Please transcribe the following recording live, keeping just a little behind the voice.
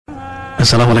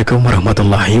Assalamualaikum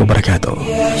warahmatullahi wabarakatuh.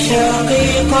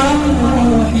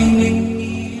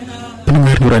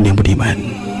 Pendengar Nurani yang budiman,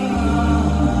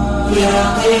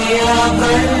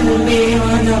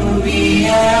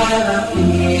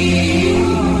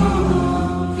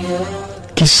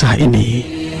 kisah ini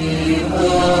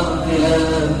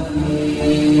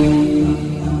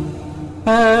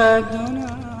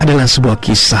adalah sebuah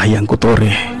kisah yang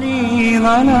kutoreh,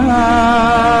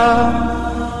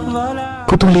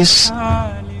 kutulis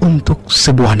untuk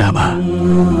sebuah nama,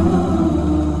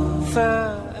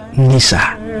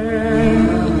 Nisa.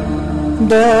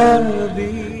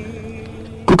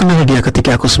 Ku kenal dia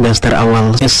ketika aku semester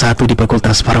awal S1 di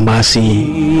Fakultas Farmasi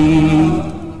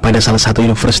pada salah satu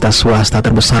universitas swasta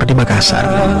terbesar di Makassar.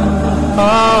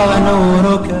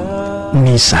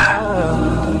 Nisa,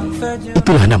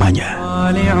 itulah namanya.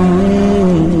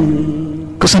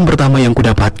 Kesan pertama yang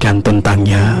kudapatkan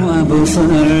tentangnya,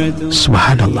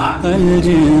 subhanallah,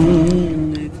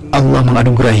 Allah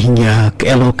menganugerahinya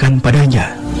keelokan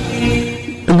padanya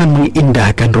dengan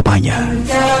mengindahkan rupanya.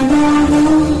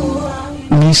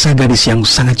 Nisa gadis yang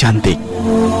sangat cantik,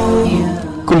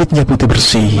 kulitnya putih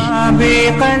bersih,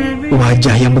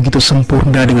 wajah yang begitu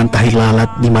sempurna dengan tahi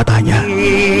lalat di matanya,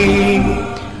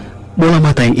 bola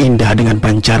mata yang indah dengan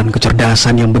pancaran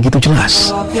kecerdasan yang begitu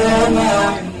jelas.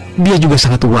 Dia juga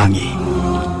sangat wangi,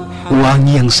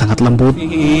 wangi yang sangat lembut,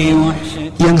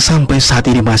 yang sampai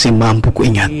saat ini masih mampu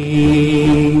kuingat.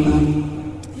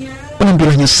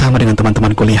 Penampilannya sama dengan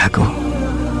teman-teman kuliahku.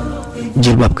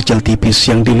 Jilbab kecil tipis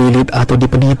yang dililit atau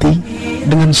dipeniti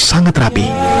dengan sangat rapi.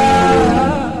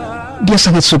 Dia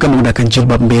sangat suka menggunakan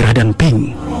jilbab merah dan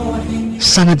pink,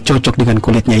 sangat cocok dengan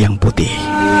kulitnya yang putih.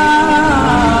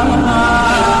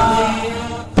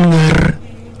 Pendengar,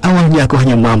 awalnya aku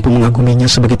hanya mampu mengaguminya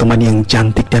sebagai teman yang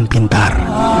cantik dan pintar.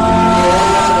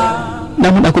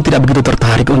 Namun aku tidak begitu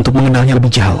tertarik untuk mengenalnya lebih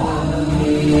jauh.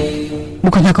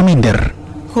 Bukannya aku minder,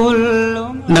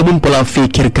 namun pola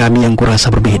pikir kami yang kurasa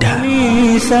berbeda.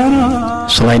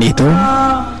 Selain itu,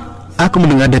 aku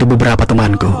mendengar dari beberapa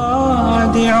temanku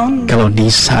kalau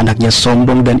Nisa anaknya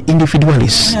sombong dan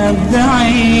individualis.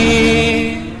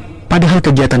 Padahal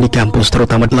kegiatan di kampus,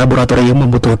 terutama di laboratorium,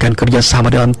 membutuhkan kerjasama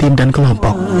dalam tim dan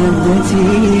kelompok.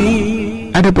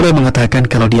 Ada pula yang mengatakan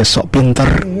kalau dia sok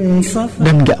pinter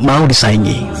dan gak mau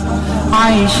disaingi.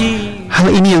 Hal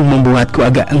ini yang membuatku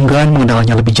agak enggan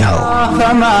mengenalnya lebih jauh.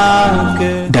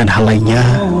 Dan hal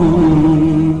lainnya,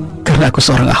 karena aku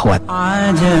seorang akhwat.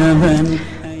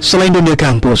 Selain dunia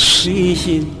kampus,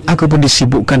 aku pun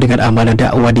disibukkan dengan amanah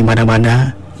dakwah di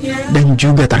mana-mana dan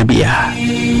juga tarbiyah,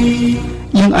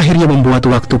 yang akhirnya membuat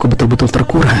waktuku betul-betul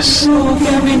terkuras.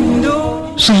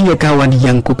 Sehingga kawan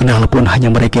yang ku kenal pun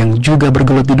hanya mereka yang juga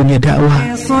bergelut di dunia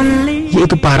dakwah,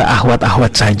 yaitu para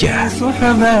akhwat-akhwat saja.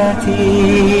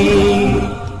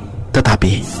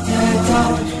 Tetapi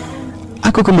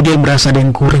aku kemudian merasa ada yang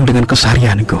kurang dengan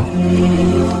keseharianku.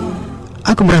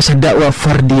 Aku merasa dakwah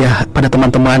fardiyah pada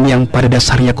teman-teman yang pada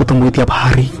dasarnya aku temui tiap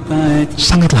hari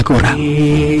sangatlah kurang.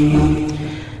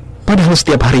 Padahal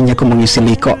setiap harinya aku mengisi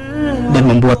liqo dan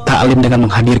membuat taklim dengan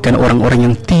menghadirkan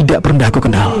orang-orang yang tidak pernah aku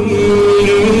kenal.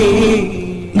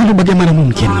 Lalu bagaimana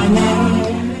mungkin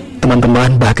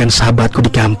teman-teman bahkan sahabatku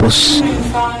di kampus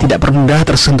tidak pernah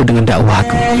tersentuh dengan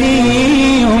dakwahku?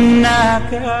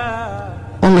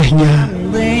 Olehnya,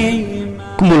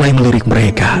 ku mulai melirik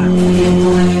mereka,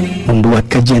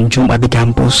 membuat kajian Jumat di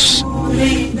kampus,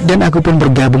 dan aku pun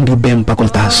bergabung di BEM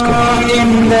fakultasku.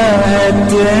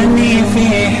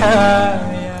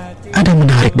 Ada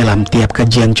menarik dalam tiap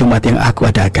kajian Jumat yang aku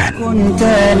adakan.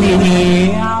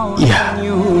 Ya,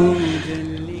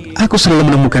 aku selalu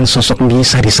menemukan sosok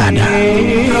Nisa di sana.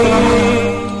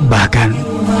 Bahkan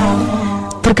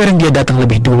terkadang dia datang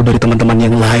lebih dulu dari teman-teman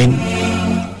yang lain,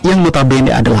 yang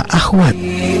notabene adalah akhwat.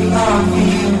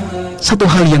 Satu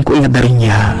hal yang kuingat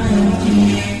darinya,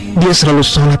 dia selalu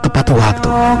sholat tepat waktu.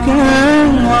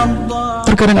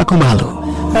 Terkadang aku malu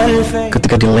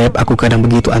ketika di lab aku kadang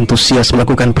begitu antusias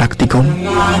melakukan praktikum,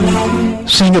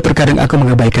 sehingga terkadang aku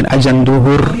mengabaikan azan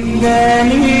duhur.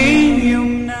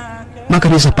 Maka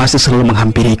Nisa pasti selalu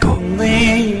menghampiriku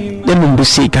dan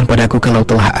membisikkan padaku kalau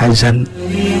telah azan,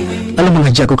 lalu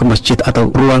mengajakku ke masjid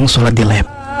atau ruang sholat di lab,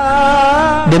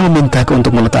 dan memintaku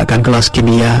untuk meletakkan gelas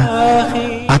kimia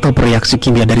atau reaksi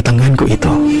kimia dari tanganku itu.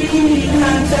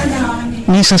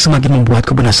 Nisa semakin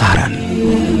membuatku penasaran.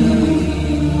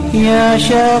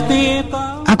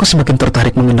 Aku semakin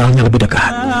tertarik mengenalnya lebih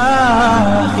dekat.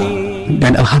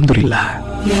 Dan alhamdulillah,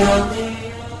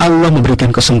 Allah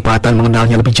memberikan kesempatan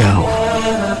mengenalnya lebih jauh.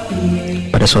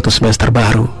 Pada suatu semester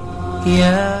baru,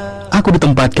 aku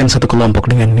ditempatkan satu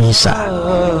kelompok dengan Nisa.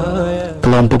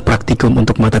 kelompok praktikum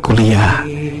untuk mata kuliah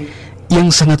yang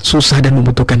sangat susah dan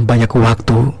membutuhkan banyak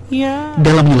waktu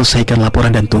dalam menyelesaikan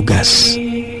laporan dan tugas.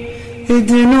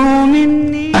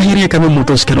 Akhirnya kami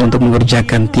memutuskan untuk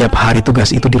mengerjakan tiap hari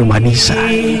tugas itu di rumah Nisa,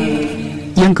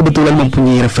 yang kebetulan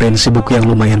mempunyai referensi buku yang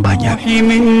lumayan banyak.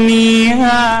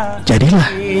 Jadilah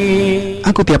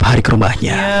aku tiap hari ke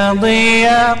rumahnya.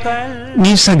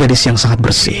 Nisa gadis yang sangat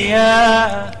bersih,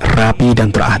 rapi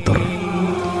dan teratur.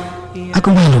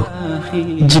 Aku malu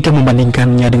jika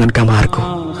membandingkannya dengan kamarku.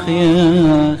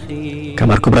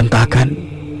 Kamarku berantakan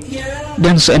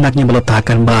dan seenaknya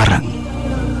meletakkan barang.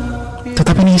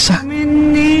 Tetapi Nisa,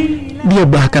 dia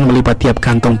bahkan melipat tiap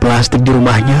kantong plastik di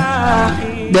rumahnya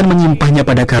dan menyimpannya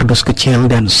pada kardus kecil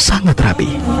dan sangat rapi.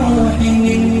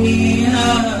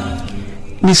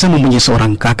 Nisa mempunyai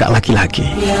seorang kakak laki-laki.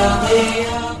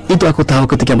 Itu aku tahu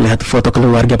ketika melihat foto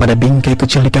keluarga pada bingkai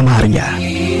kecil di kamarnya.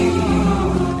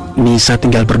 Nisa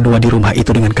tinggal berdua di rumah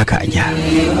itu dengan kakaknya,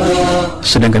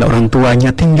 sedangkan orang tuanya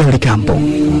tinggal di kampung.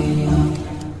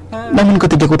 Namun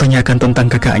ketika aku tanyakan tentang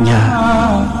kakaknya,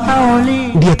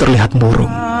 dia terlihat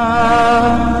murung.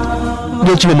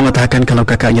 Dia cuma mengatakan kalau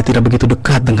kakaknya tidak begitu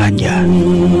dekat dengannya.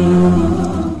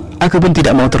 Aku pun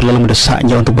tidak mau terlalu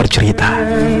mendesaknya untuk bercerita.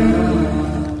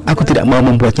 Aku tidak mau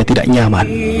membuatnya tidak nyaman.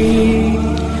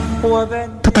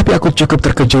 Tetapi aku cukup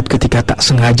terkejut ketika tak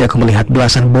sengaja aku melihat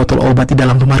belasan botol obat di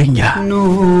dalam lemarinya.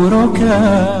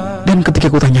 Dan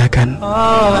ketika aku tanyakan,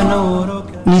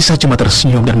 Nisa cuma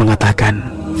tersenyum dan mengatakan,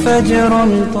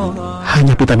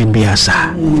 hanya vitamin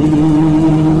biasa.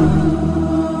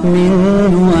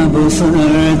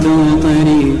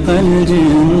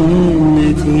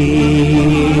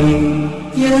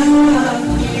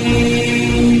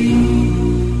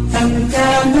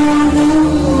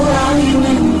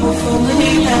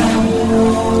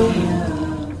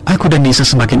 Aku dan Nisa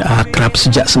semakin akrab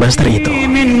sejak semester itu.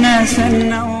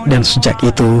 Dan sejak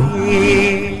itu,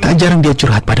 tak jarang dia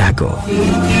curhat padaku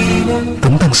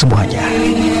tentang semuanya.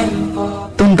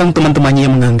 Tentang teman-temannya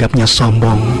yang menganggapnya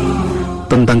sombong,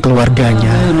 tentang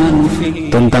keluarganya,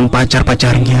 tentang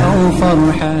pacar-pacarnya.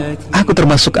 Aku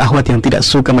termasuk akhwat yang tidak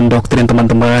suka mendoktrin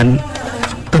teman-teman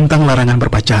tentang larangan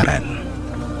berpacaran.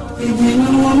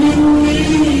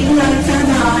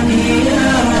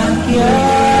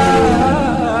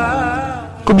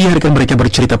 Kubiarkan mereka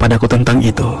bercerita padaku tentang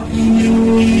itu.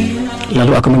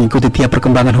 Lalu aku mengikuti tiap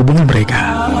perkembangan hubungan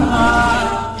mereka,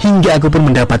 hingga aku pun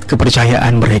mendapat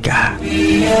kepercayaan mereka.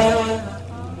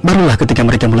 Barulah ketika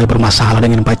mereka mulai bermasalah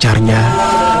dengan pacarnya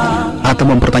atau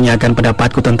mempertanyakan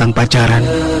pendapatku tentang pacaran,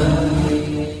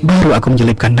 baru aku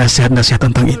menyelipkan nasihat-nasihat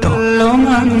tentang itu.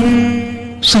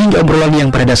 Sehingga obrolan yang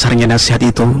pada dasarnya nasihat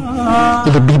itu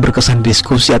lebih berkesan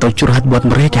diskusi atau curhat buat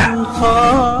mereka.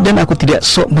 Dan aku tidak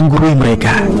sok menggurui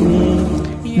mereka.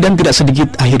 Dan tidak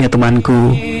sedikit akhirnya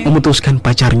temanku memutuskan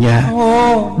pacarnya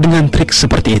dengan trik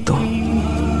seperti itu.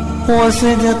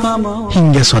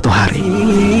 Hingga suatu hari,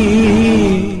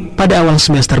 pada awal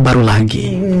semester baru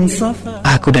lagi,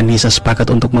 aku dan Nisa sepakat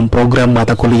untuk memprogram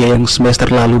mata kuliah yang semester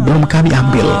lalu belum kami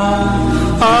ambil.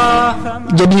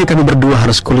 Jadinya kami berdua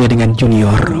harus kuliah dengan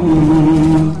junior.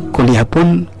 Kuliah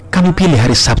pun kami pilih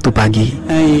hari Sabtu pagi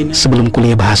sebelum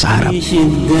kuliah bahasa Arab,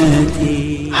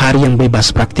 hari yang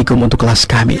bebas praktikum untuk kelas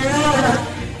kami.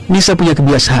 Nisa punya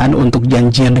kebiasaan untuk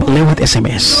janjian lewat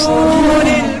SMS.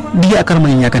 Dia akan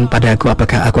menanyakan padaku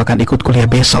apakah aku akan ikut kuliah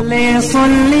besok.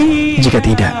 Jika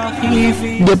tidak,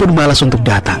 dia pun malas untuk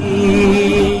datang.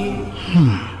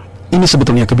 Ini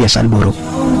sebetulnya kebiasaan buruk,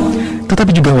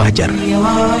 tetapi juga wajar.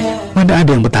 Mana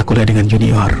ada yang betah kuliah dengan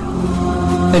junior.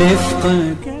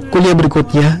 Kuliah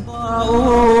berikutnya,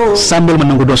 sambil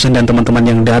menunggu dosen dan teman-teman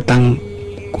yang datang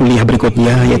kuliah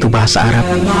berikutnya, yaitu bahasa Arab,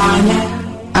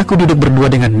 aku duduk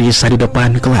berdua dengan Nisa di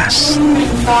depan kelas.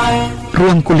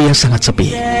 Ruang kuliah sangat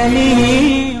sepi.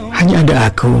 Hanya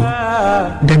ada aku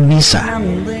dan Nisa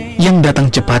yang datang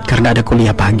cepat karena ada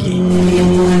kuliah pagi.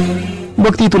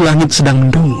 Waktu itu langit sedang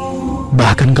mendung,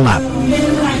 bahkan gelap.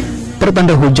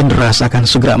 Pertanda hujan deras akan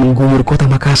segera mengguyur kota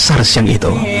Makassar siang itu.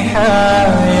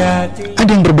 Ada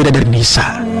yang berbeda dari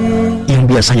Nisa, yang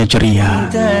biasanya ceria.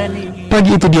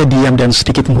 Pagi itu dia diam dan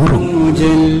sedikit murung.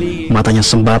 Matanya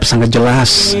sembab sangat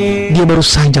jelas. Dia baru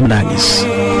saja menangis.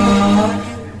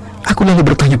 Aku lalu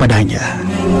bertanya padanya,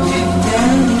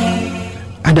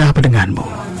 "Ada apa denganmu?"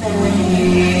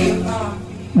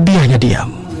 Dia hanya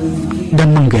diam dan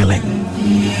menggeleng.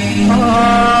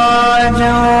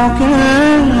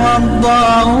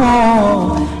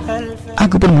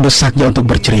 Aku pun mendesaknya untuk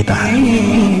bercerita,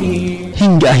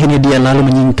 hingga akhirnya dia lalu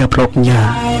menyingkap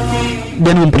roknya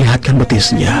dan memperlihatkan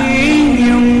betisnya.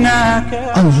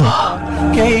 Allah,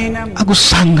 aku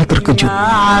sangat terkejut.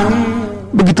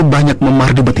 Begitu banyak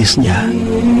memar di betisnya.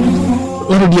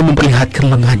 Lalu dia memperlihatkan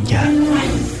lengannya.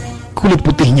 Kulit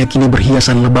putihnya kini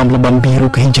berhiasan lebam-lebam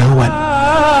biru kehijauan.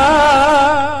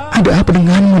 Ada apa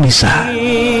denganmu, Nisa?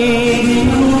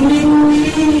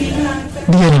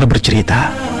 Dia lalu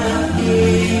bercerita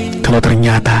kalau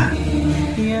ternyata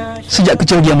sejak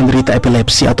kecil dia menderita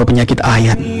epilepsi atau penyakit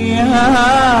ayan,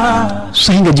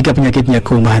 sehingga jika penyakitnya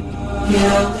kumat,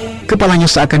 kepalanya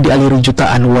seakan dialiri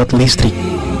jutaan watt listrik.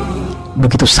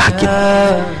 Begitu sakit,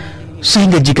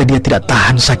 sehingga jika dia tidak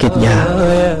tahan sakitnya,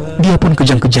 dia pun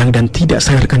kejang-kejang dan tidak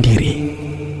sadarkan diri.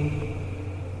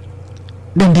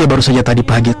 Dan dia baru saja tadi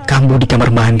pagi kambuh di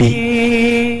kamar mandi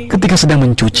ketika sedang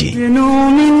mencuci.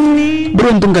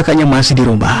 Beruntung kakaknya masih di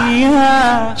rumah,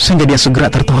 sehingga dia segera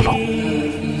tertolong.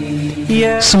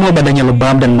 Semua badannya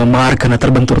lebam dan memar karena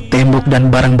terbentur tembok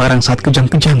dan barang-barang saat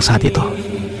kejang-kejang saat itu.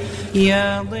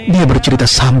 Dia bercerita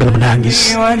sambil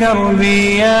menangis.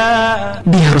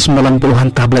 Dia harus menelan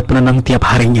puluhan tablet penenang tiap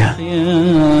harinya,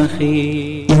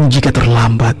 yang jika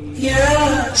terlambat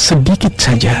sedikit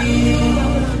saja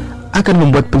akan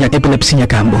membuat penyakit epilepsinya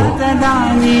kambuh.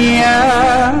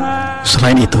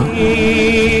 Selain itu,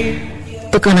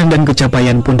 tekanan dan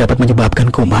kecapaian pun dapat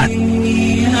menyebabkan kumat.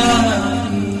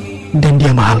 Dan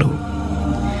dia malu.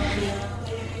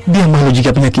 Dia malu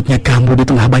jika penyakitnya kambuh di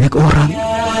tengah banyak orang.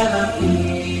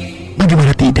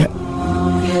 Bagaimana tidak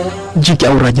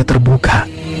jika auranya terbuka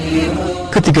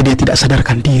ketika dia tidak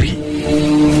sadarkan diri,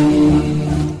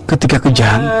 ketika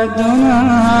kejang.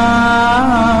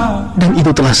 Dan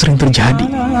itu telah sering terjadi.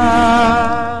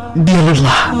 Dia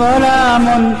lelah.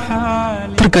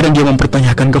 Terkadang dia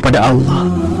mempertanyakan kepada Allah,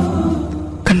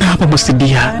 kenapa mesti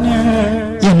dia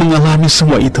yang mengalami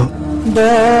semua itu?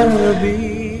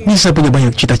 Nisa punya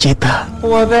banyak cita-cita,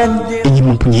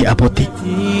 ingin mempunyai apotik,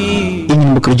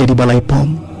 ingin bekerja di balai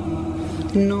POM.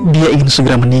 Dia ingin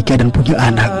segera menikah dan punya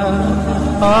anak.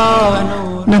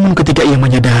 Namun ketika ia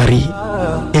menyadari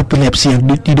epilepsi yang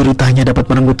dideritanya dapat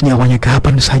merenggut nyawanya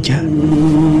kapan saja,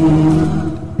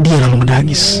 dia lalu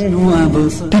menangis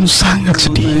dan sangat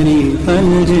sedih.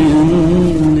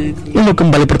 Lalu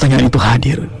kembali pertanyaan itu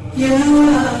hadir.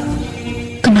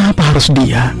 Kenapa harus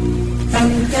dia?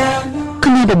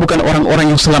 Kenapa bukan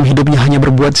orang-orang yang selama hidupnya hanya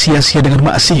berbuat sia-sia dengan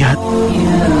maksiat?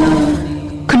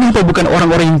 Kenapa bukan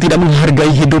orang-orang yang tidak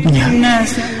menghargai hidupnya,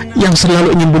 yang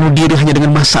selalu ingin bunuh diri hanya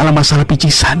dengan masalah-masalah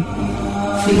picisan?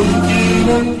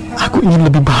 Aku ingin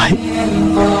lebih baik.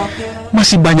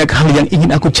 Masih banyak hal yang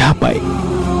ingin aku capai.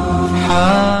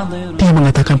 Dia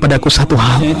mengatakan padaku satu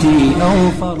hal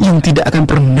yang tidak akan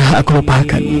pernah aku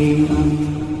lupakan.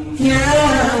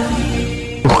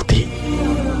 Bukti,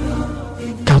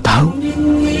 kau tahu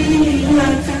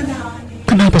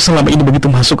kenapa selama ini begitu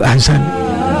masuk azan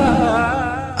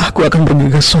aku akan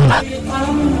bergegas sholat?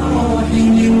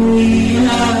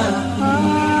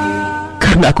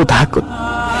 Karena aku takut.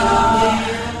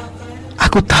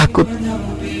 Aku takut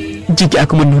jika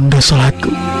aku menunda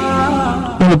sholatku,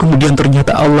 lalu kemudian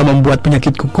ternyata Allah membuat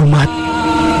penyakitku kumat,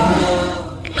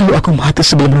 lalu aku mati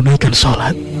sebelum menunaikan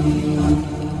sholat.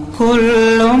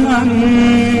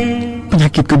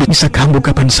 Penyakitku bisa kambuh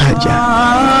kapan saja,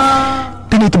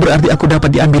 dan itu berarti aku dapat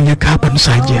diambilnya kapan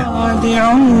saja,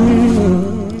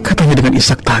 katanya dengan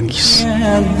isak tangis.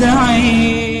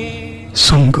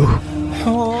 Sungguh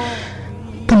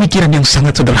pemikiran yang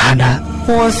sangat sederhana,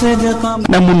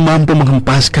 namun mampu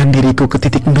menghempaskan diriku ke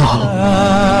titik nol.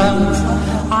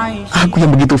 Aku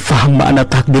yang begitu faham makna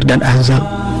takdir dan azal,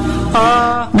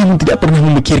 namun tidak pernah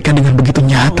memikirkan dengan begitu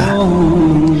nyata.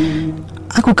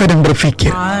 Aku kadang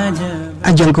berpikir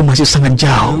ajalku masih sangat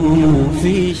jauh.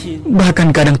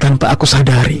 Bahkan kadang tanpa aku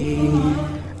sadari,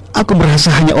 aku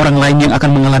merasa hanya orang lain yang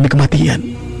akan mengalami kematian.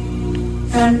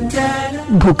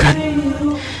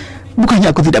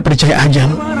 Bukannya aku tidak percaya ajal,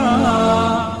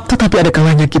 tetapi ada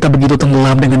kalanya kita begitu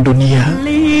tenggelam dengan dunia,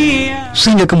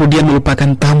 sehingga kemudian melupakan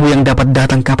tamu yang dapat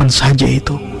datang kapan saja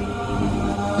itu.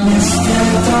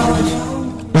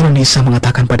 Lalu Nisa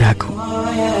mengatakan padaku,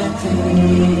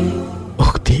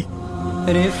 Ukti,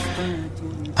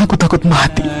 aku takut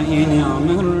mati.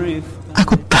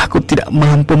 Aku takut tidak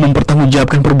mampu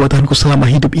mempertanggungjawabkan perbuatanku selama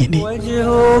hidup ini.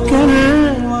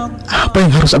 Apa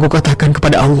yang harus aku katakan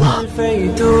kepada Allah?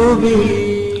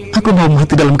 Aku mau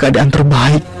mati dalam keadaan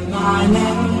terbaik.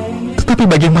 Tetapi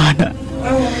bagaimana?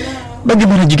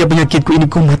 Bagaimana jika penyakitku ini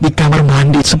kumat di kamar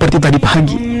mandi seperti tadi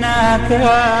pagi?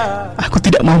 Aku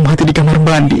tidak mau mati di kamar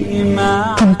mandi,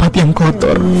 tempat yang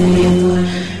kotor.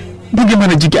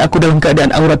 Bagaimana jika aku dalam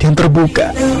keadaan aurat yang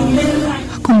terbuka?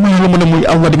 Aku malu menemui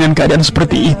Allah dengan keadaan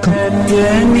seperti itu.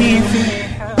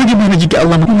 Bagaimana jika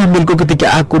Allah mengambilku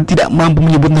ketika aku tidak mampu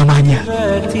menyebut namanya?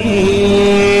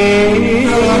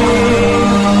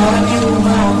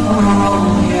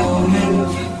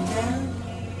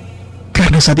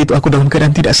 Karena saat itu aku dalam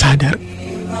keadaan tidak sadar.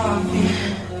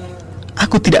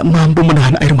 Aku tidak mampu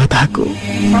menahan air mataku.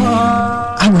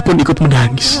 Aku pun ikut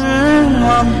menangis.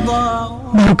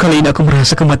 Baru kali ini aku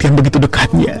merasa kematian begitu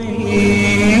dekatnya.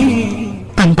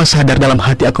 Tanpa sadar dalam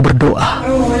hati aku berdoa,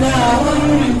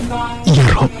 Ya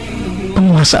Rob,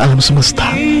 penguasa alam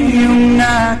semesta,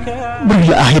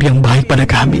 berilah akhir yang baik pada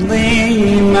kami.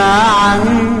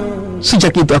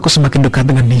 Sejak itu aku semakin dekat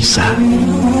dengan Nisa.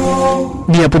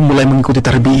 Dia pun mulai mengikuti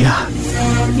tarbiyah.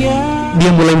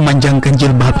 Dia mulai memanjangkan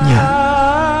jilbabnya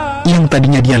yang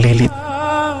tadinya dia lilit.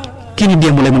 Kini dia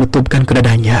mulai menutupkan ke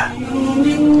dadanya.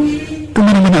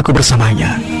 Kemana-mana aku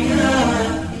bersamanya.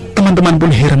 Teman-teman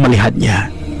pun heran melihatnya.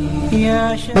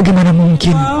 Bagaimana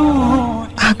mungkin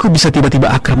aku bisa tiba-tiba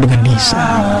akrab dengan Nisa?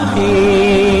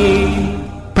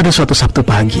 Pada suatu Sabtu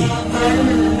pagi,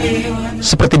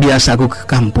 seperti biasa aku ke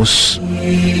kampus.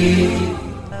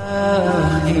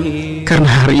 Karena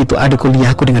hari itu ada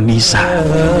kuliahku dengan Nisa.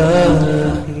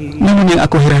 Namun yang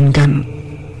aku herankan,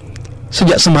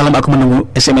 sejak semalam aku menunggu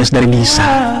SMS dari Nisa.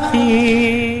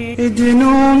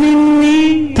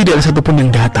 Tidak ada satupun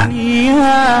yang datang.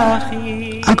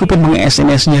 Aku pun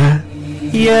meng-SMS-nya,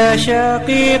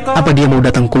 apa dia mau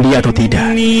datang kuliah atau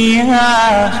tidak.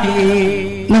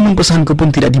 Namun pesanku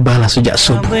pun tidak dibalas sejak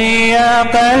subuh.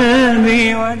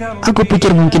 Aku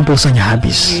pikir mungkin pulsanya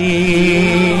habis.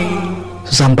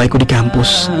 Sesampaiku di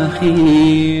kampus,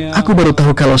 aku baru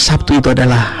tahu kalau Sabtu itu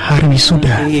adalah hari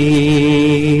wisuda.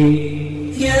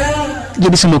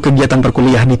 Jadi semua kegiatan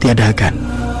perkuliahan ditiadakan.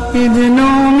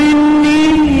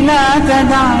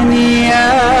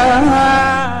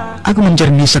 Aku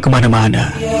mencari Nisa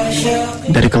kemana-mana,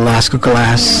 dari kelas ke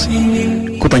kelas.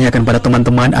 Kutanyakan pada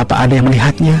teman-teman apa ada yang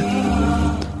melihatnya.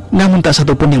 Namun tak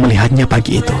satupun yang melihatnya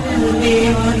pagi itu.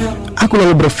 Aku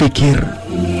lalu berpikir,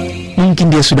 mungkin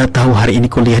dia sudah tahu hari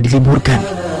ini kuliah diliburkan,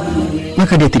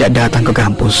 maka dia tidak datang ke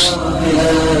kampus.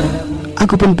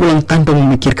 Aku pun pulang tanpa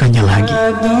memikirkannya lagi.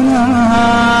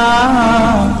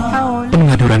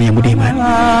 Pendengar Nurani yang budiman,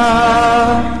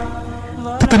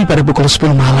 tetapi pada pukul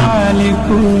 10 malam,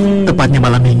 tepatnya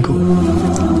malam minggu,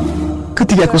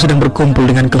 ketika aku sedang berkumpul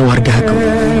dengan keluargaku,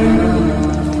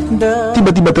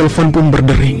 tiba-tiba telepon pun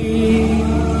berdering.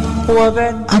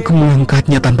 Aku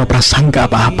mengangkatnya tanpa prasangka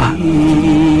apa-apa.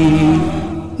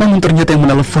 Namun ternyata yang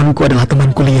meneleponku adalah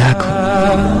teman kuliahku.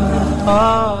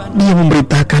 Dia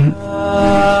memberitakan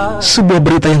sebuah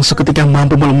berita yang seketika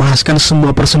mampu melemaskan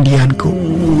semua persendianku.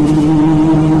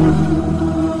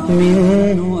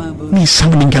 Nisa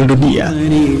meninggal dunia.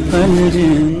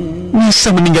 Nisa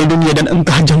meninggal dunia dan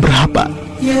entah jam berapa.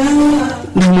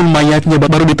 Namun mayatnya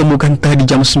baru ditemukan tadi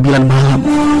jam 9 malam,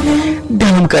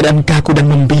 dalam keadaan kaku dan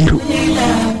membiru,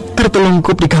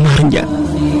 tertelungkup di kamarnya.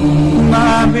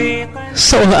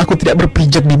 Seolah aku tidak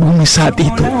berpijak di bumi saat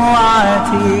itu.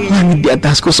 Langit di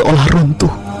atasku seolah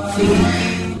runtuh.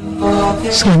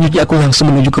 Selanjutnya aku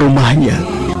langsung menuju ke rumahnya.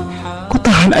 Ku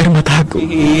tahan air mataku,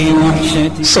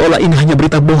 seolah ini hanya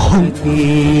berita bohong.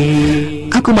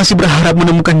 Aku masih berharap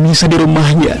menemukan Nisa di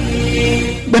rumahnya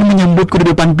dan menyambutku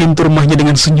di depan pintu rumahnya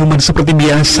dengan senyuman seperti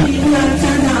biasa.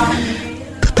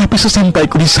 Tetapi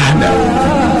sesampaiku di sana,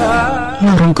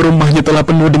 lorong ke rumahnya telah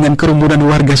penuh dengan kerumunan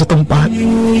warga setempat,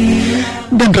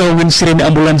 dan raungan sirene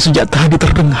ambulans sejak tadi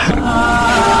terdengar.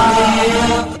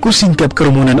 Kusingkap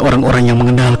kerumunan orang-orang yang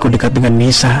mengenalku dekat dengan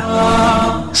Nisa,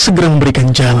 segera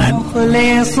memberikan jalan.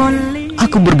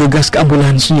 Aku bergegas ke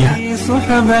ambulansnya,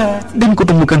 dan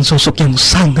kutemukan sosok yang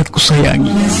sangat kusayangi,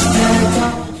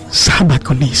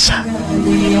 sahabatku Nisa.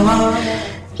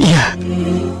 Ya,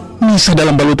 Nisa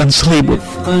dalam balutan selimut,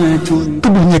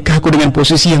 tubuhnya kaku dengan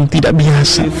posisi yang tidak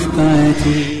biasa,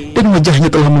 dan wajahnya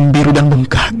telah membiru dan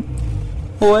bengkak.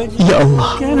 Ya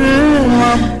Allah,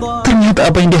 ternyata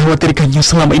apa yang dikhawatirkannya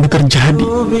selama ini terjadi.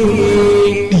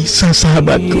 Nisa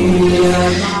sahabatku,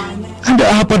 ada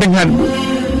apa denganmu?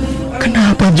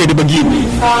 Kenapa jadi begini?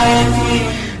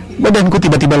 Badanku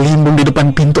tiba-tiba limbung di depan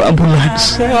pintu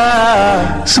ambulans.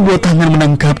 Sebuah tangan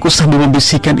menangkapku sambil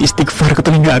membisikkan istighfar ke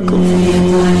telingaku.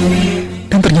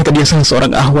 Dan ternyata dia salah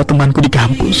seorang ahwat temanku di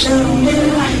kampus.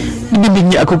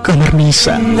 Dibimbingnya aku ke kamar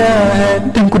Nisa,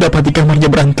 dan ku dapati kamarnya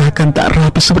berantakan tak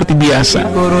rapi seperti biasa.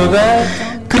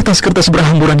 Kertas-kertas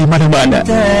berhamburan di mana-mana,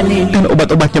 dan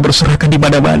obat-obatnya berserakan di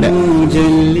mana-mana.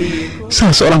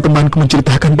 Salah seorang temanku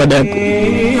menceritakan padaku,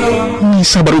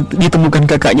 Nisa baru ditemukan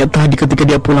kakaknya tadi ketika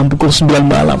dia pulang pukul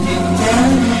 9 malam.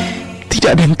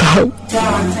 Tidak ada yang tahu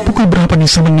pukul berapa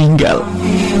Nisa meninggal.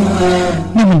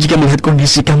 Namun jika melihat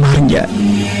kondisi kamarnya,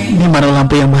 di mana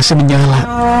lampu yang masih menyala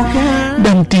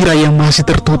dan tirai yang masih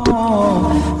tertutup,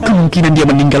 kemungkinan dia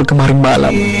meninggal kemarin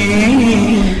malam.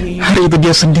 Hari itu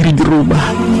dia sendiri di rumah,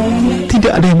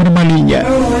 tidak ada yang menemaninya.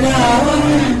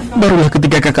 Barulah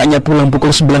ketika kakaknya pulang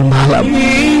pukul 9 malam,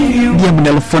 dia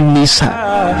menelpon Nisa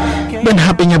dan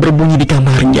HP-nya berbunyi di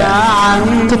kamarnya,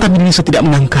 tetapi Nisa tidak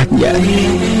mengangkatnya.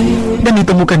 Dan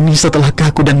ditemukan Nisa telah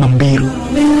kaku dan membiru.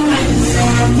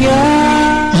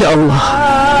 Ya Allah,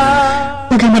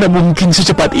 bagaimana mungkin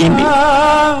secepat ini?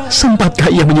 Sempatkah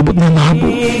ia menyebut namamu?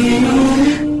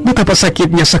 Betapa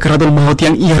sakitnya sakaratul maut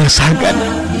yang ia rasakan,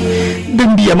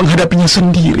 dan dia menghadapinya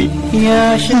sendiri.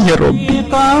 Ya Robbi,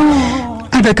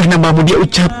 adakah namamu dia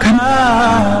ucapkan?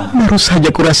 Baru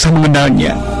saja kurasa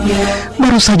mengenalnya.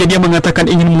 Baru saja dia mengatakan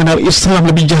ingin mengenal Islam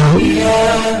lebih jauh.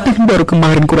 Dan baru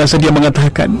kemarin kurasa dia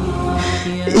mengatakan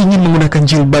ingin menggunakan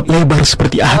jilbab lebar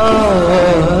seperti aku.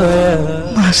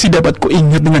 Masih dapat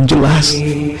kuingat dengan jelas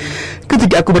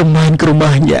ketika aku bermain ke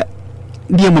rumahnya.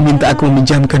 Dia meminta aku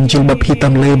meminjamkan jilbab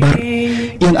hitam lebar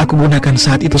yang aku gunakan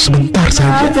saat itu sebentar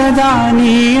saja.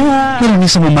 Lalu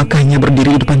Nisa memakainya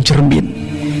berdiri di depan cermin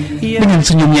dengan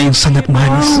senyumnya yang sangat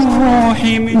manis.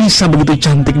 Nisa begitu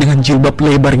cantik dengan jilbab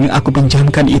lebar yang aku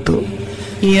pinjamkan itu.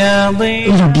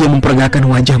 Lalu dia memperagakan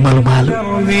wajah malu-malu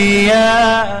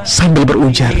sambil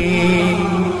berujar,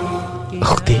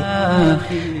 "Ukhti,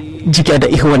 jika ada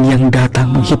ikhwan yang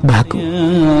datang menghitbahku,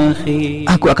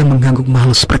 aku akan mengangguk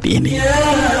malu seperti ini."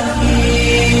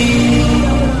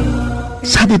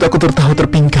 Saat itu aku tertawa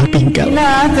terpingkal-pingkal.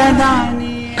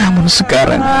 Namun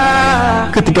sekarang,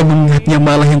 ketika mengingatnya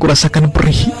malah yang kurasakan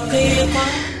perih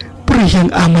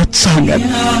yang amat sangat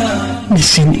di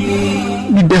sini,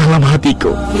 di dalam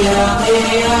hatiku.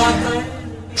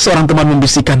 Seorang teman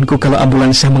membisikkanku kalau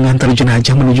ambulans yang mengantar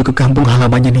jenazah menuju ke kampung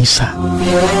halamannya Nisa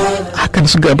akan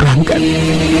segera berangkat,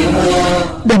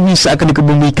 dan Nisa akan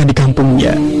dikebumikan di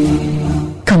kampungnya.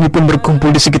 Kami pun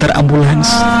berkumpul di sekitar ambulans,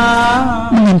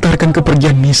 mengantarkan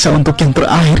kepergian Nisa untuk yang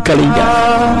terakhir kalinya.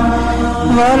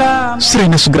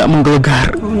 Sirena segera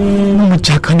menggelegar,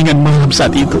 memecahkan dengan malam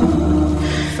saat itu.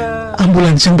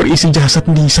 Ambulans yang berisi jasad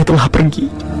Nisa telah pergi.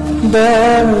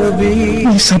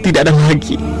 Nisa tidak ada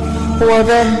lagi.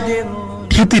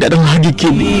 Dia tidak ada lagi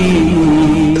kini.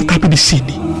 Tetapi di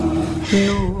sini,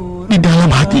 di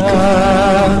dalam hatiku,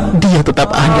 dia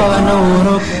tetap ada.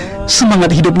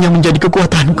 Semangat hidupnya menjadi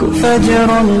kekuatanku.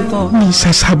 Nisa,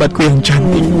 sahabatku yang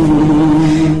cantik,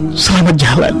 selamat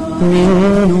jalan.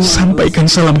 Sampaikan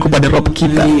salamku pada Rob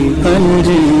kita.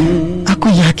 Aku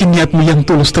yakin niatmu yang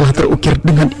tulus telah terukir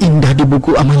dengan indah di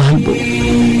buku amalanmu.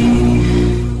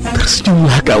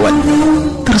 Tersenyumlah kawan,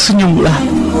 tersenyumlah.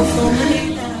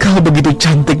 Kau begitu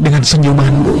cantik dengan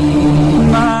senyumanmu.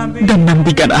 Dan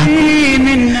nantikan aku.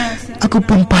 Aku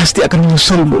pun pasti akan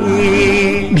menyusulmu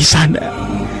di sana,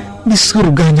 di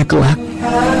surganya kelak.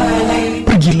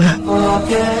 Pergilah,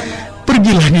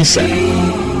 pergilah Nisa,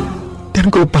 dan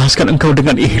kulepaskan engkau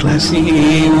dengan ikhlas,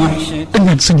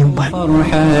 dengan senyuman.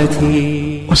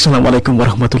 Wassalamualaikum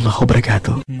warahmatullahi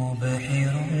wabarakatuh.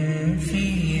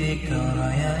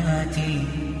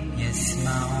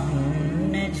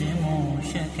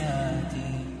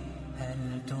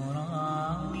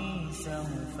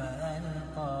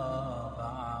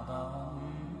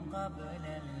 قبل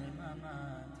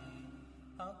الممات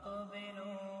أقبل